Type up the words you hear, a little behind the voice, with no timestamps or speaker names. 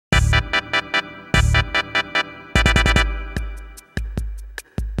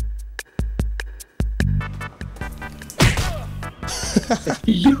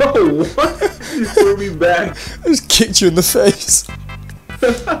Yo, what? You threw me back. I just kicked you in the face.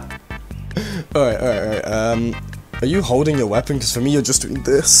 Alright. Are you holding your weapon? Because for me, you're just doing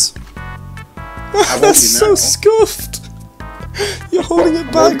this. That's so scuffed. You're holding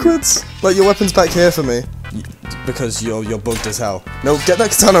it backwards. Like, your weapon's back here for me. Because you're bugged as hell. No, get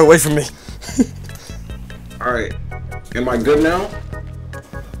that katana away from me. Alright. Am I good now?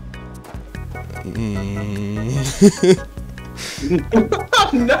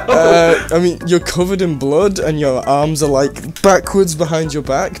 No! I mean, you're covered in blood and your arms are like backwards behind your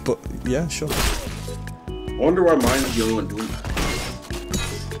back, but yeah, sure. I wonder why mine is the only one doing that.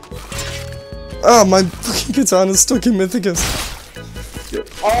 Oh, my fucking katana's stuck in Mythicus.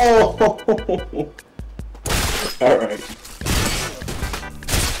 Oh! Alright.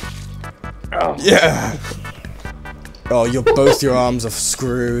 Oh. Yeah! Oh, both your arms are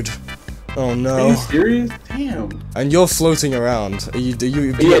screwed. Oh no. Are you serious? Damn. And you're floating around. Are you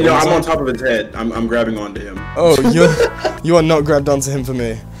yeah, no, I'm on top of his head. I'm grabbing onto him. Oh, you are not grabbed onto him for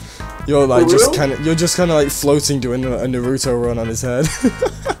me. You're like you're just kinda like floating doing a Naruto run on his head.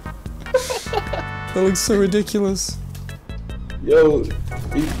 That looks so ridiculous. Yo,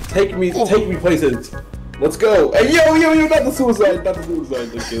 take me places. Let's go. Hey, yo, not the suicide. Let's not do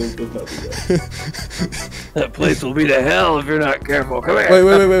that. That place will be to hell if you're not careful. Come here.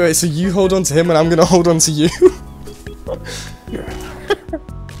 Wait. So you hold on to him and I'm gonna hold on to you?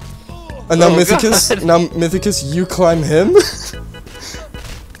 And now Mythicus, you climb him?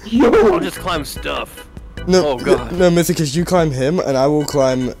 Yo. I'll just climb stuff. No, oh god. No, Mythicus, you climb him and I will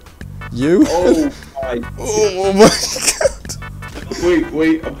climb you. Oh my oh my god.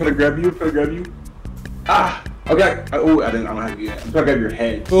 Wait, I'm gonna grab you, Ah! Okay, oh, I don't have you yet. I'm gonna grab your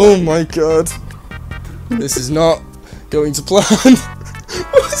head. Oh my god. This is not going to plan.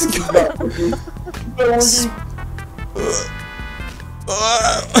 What is going on?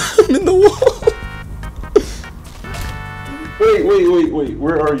 I'm in the wall. Wait,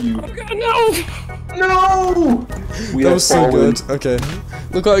 where are you? Oh god, no! No! That was so good. Okay.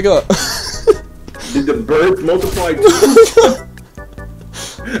 Look what I got. Did the birds multiply too?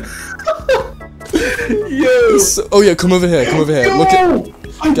 Yo! Oh yeah, come over here. Yo, Look at.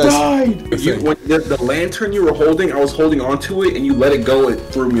 I died! When the lantern you were holding, I was holding onto it, and you let it go, and it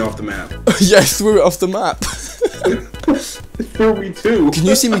threw me off the map. Yeah, I threw it off the map. It threw me too. Can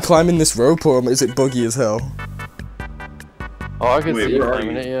you see me climbing this rope, or is it buggy as hell? Oh, I can see you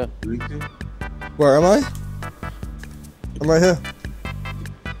climbing it, yeah. Where am I? I'm right here.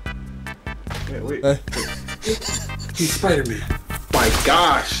 Wait. Hey. He's Spider-Man. My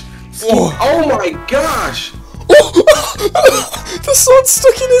gosh! Oh my gosh! The sword's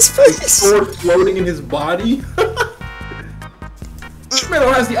stuck in his face! The sword floating in his body?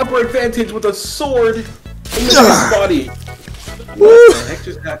 Metal has the upper advantage with a sword in his body. What the heck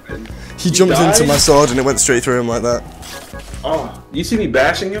just happened? He jumped into my sword and it went straight through him like that. Oh, you see me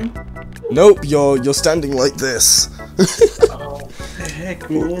bashing him? Nope, you're standing like this. Oh, what the heck,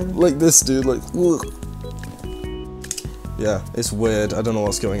 man? Like this, dude, like, ugh. Yeah, it's weird, I don't know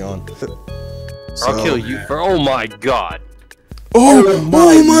what's going on. So, I'll kill you for- oh my god! Oh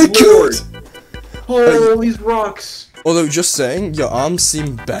my god! Oh, these rocks! Although, just saying, your arms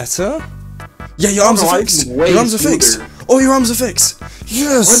seem better? Yeah, your arms are fixed! Your arms are fixed! Oh, your arms are fixed!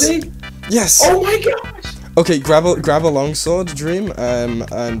 Yes! Are they? Yes! Oh my gosh! Okay, grab a longsword, Dream, and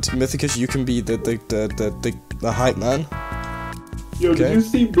Mythicus, you can be the hype man. Yo, did you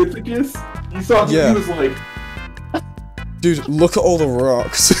see Mythicus? You saw him, he was like... Dude, look at all the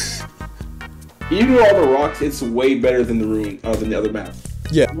rocks. Even with all the rocks, it's way better than the other map.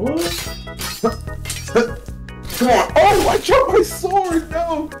 Yeah. What? Come on! Oh, I dropped my sword!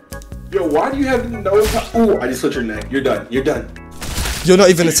 No! Yo, why do you have no... Ooh, I just slit your neck. You're done. You're done. You're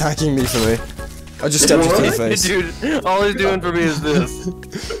not even attacking me for me. I just stabbed you in the face. Dude, all he's doing for me is this.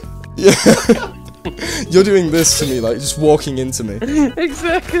 Yeah. You're doing this to me, like, just walking into me.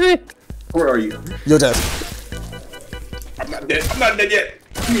 Exactly. Where are you? You're dead. I'm not dead. I'm not dead yet.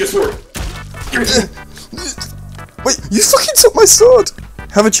 Give me your sword. Give me Wait, you fucking took my sword!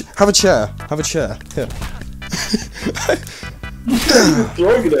 Have a chair. Have a chair. Here. You're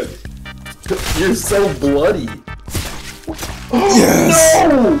throwing it at me. You're so bloody. Yes!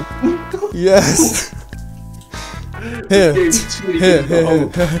 No! Yes!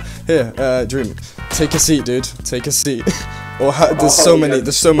 Here, Dream. Take a seat, dude. Take a seat. Or there's so many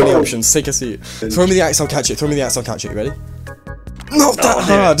options. Take a seat. Throw me the axe, I'll catch it. Throw me the axe, I'll catch it. You ready? Not that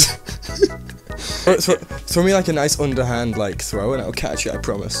hard! Throw me like a nice underhand like throw and I'll catch it, I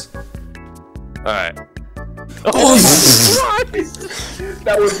promise. Alright. Oh,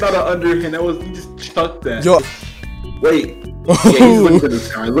 That was not an underhand, that was, you just chucked that. You're... Wait, Yeah, he's looking to the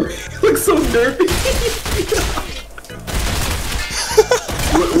sky. He looks so nervy.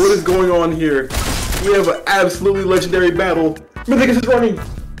 What is going on here? We have an absolutely legendary battle. Mythicus is running.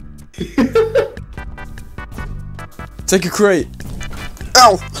 Take a crate.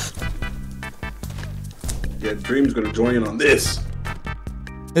 Ow! Yeah, Dream's gonna join in on this.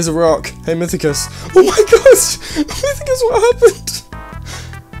 Here's a rock. Hey, Mythicus. Oh my gosh! Mythicus, what happened?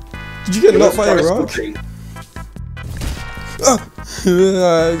 Did you get knocked by a rock?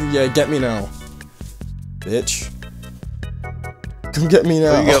 Yeah, get me now. Bitch. Come get me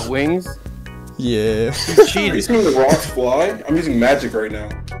now. Oh, you got wings? Yeah. You cheated. Are you seeing the rocks fly? I'm using magic right now.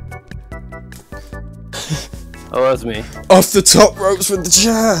 Oh, that's me. Off the top ropes with the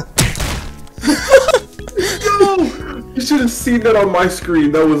chair! Yo! You should have seen that on my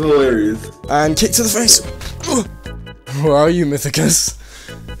screen. That was hilarious. And kick to the face! Where are you, Mythicus?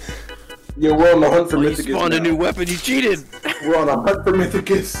 Yeah, we're on the hunt for You Mythicus. spawned a new weapon, you cheated! We're on a hunt for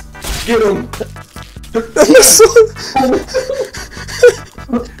Mythicus. Get him!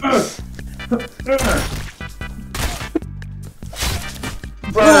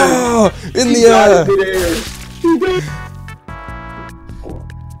 Oh, in the air!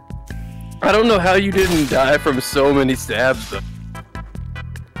 I don't know how you didn't die from so many stabs, though.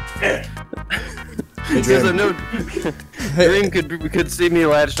 Because I know Dream could see me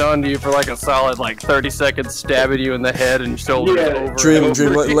latched onto you for like a solid 30 seconds, stabbing you in the head and shoulders over. Dream, and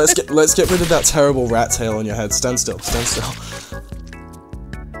over. let's get rid of that terrible rat tail on your head. Stand still, stand still.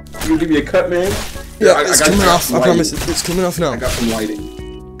 You give me a cut, man? Yeah, it's coming off. I promise. It's coming off now. I got some lighting.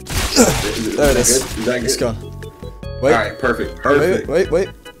 There it is. Is that good? It's gone. Wait. Alright, perfect. Perfect. Wait.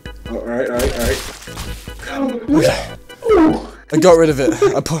 Alright. I got rid of it.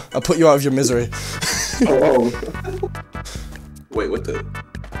 I put you out of your misery. Oh. Wait, what the?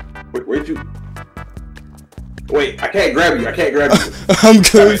 Where'd you? Wait, I can't grab you. I'm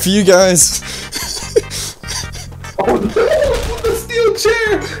going for you guys. Oh no! The steel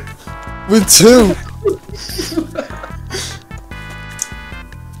chair! With two.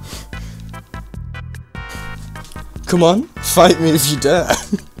 Come on, fight me if you dare.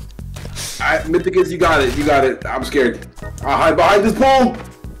 Mythicus, you got it. I'm scared. I'll hide behind this pole.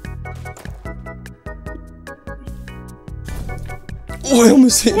 Oh, I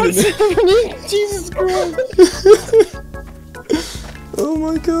almost hit you. Jesus Christ! Oh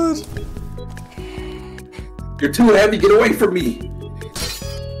my god. You're too heavy. Get away from me.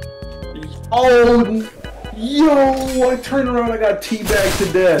 Oh, yo! I turned around. I got teabagged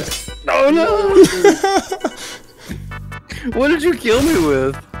to death. Oh no! What did you kill me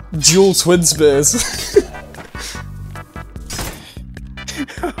with? Dual twin spears.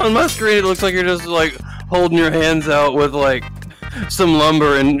 On my screen, it looks like you're just holding your hands out with some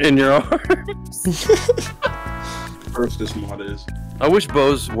lumber in your arms. First, this mod is. I wish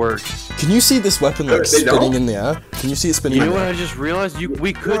bows worked. Can you see this weapon spinning in the air? Can you see it spinning? You know in the what air? I just realized?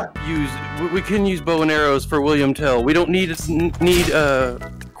 We can use bow and arrows for William Tell. We don't need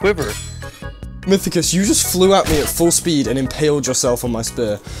quiver. Mythicus, you just flew at me at full speed and impaled yourself on my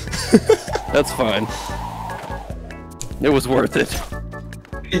spear. That's fine. It was worth it.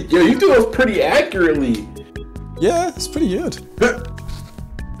 Yo, you do those pretty accurately. Yeah, it's pretty good.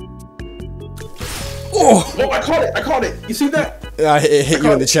 Oh, I caught it. You see that? Yeah, it hit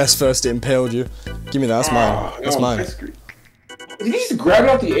you in the chest first, it impaled you. Give me that, that's mine. That's mine. Did you just grab it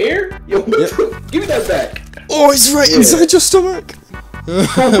out the air? Yo, Yep. Give me that back. Oh, it's right inside your stomach. To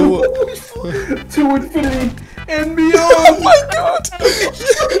infinity and beyond. Oh my god.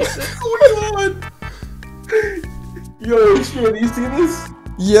 What's going on? Yo, Shane, you see this?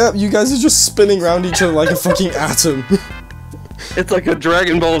 Yep, you guys are just spinning around each other like a fucking atom. It's like a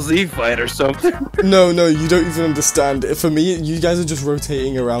Dragon Ball Z fight or something. No, you don't even understand. For me, you guys are just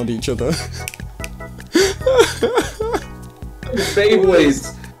rotating around each other.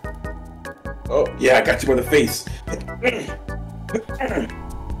 Beyblades. Oh, yeah, I got you by the face.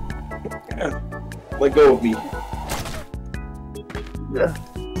 Let go of me.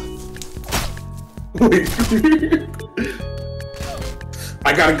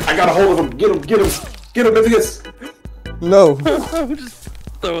 I got a hold of him. Get him, Mythicus. No. I'm just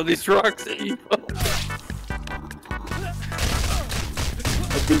throwing these rocks at you. A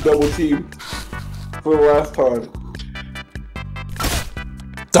good double team for the last time.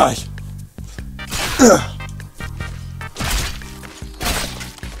 Die.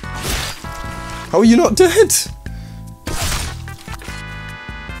 How are you not dead?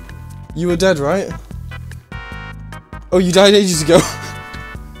 You were dead, right? Oh, you died ages ago.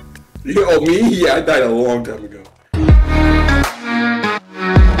 Oh, me? Yeah, I died a long time ago.